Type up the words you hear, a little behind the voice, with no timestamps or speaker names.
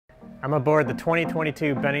I'm aboard the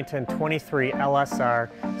 2022 Bennington 23 LSR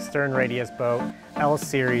stern radius boat, L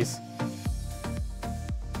Series.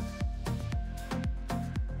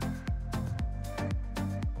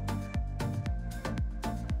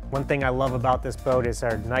 One thing I love about this boat is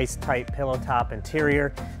our nice tight pillow top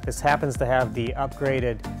interior. This happens to have the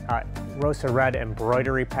upgraded Rosa Red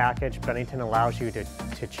embroidery package. Bennington allows you to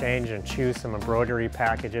change and choose some embroidery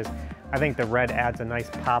packages. I think the red adds a nice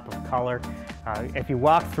pop of color. If you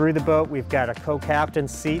walk through the boat, we've got a co-captain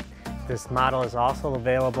seat. This model is also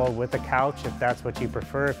available with a couch if that's what you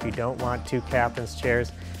prefer, if you don't want two captain's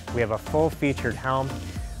chairs. We have a full featured helm.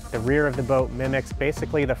 The rear of the boat mimics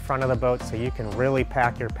basically the front of the boat, so you can really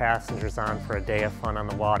pack your passengers on for a day of fun on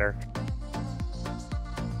the water.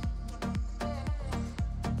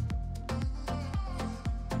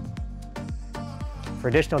 For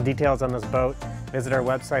additional details on this boat, visit our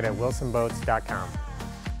website at wilsonboats.com.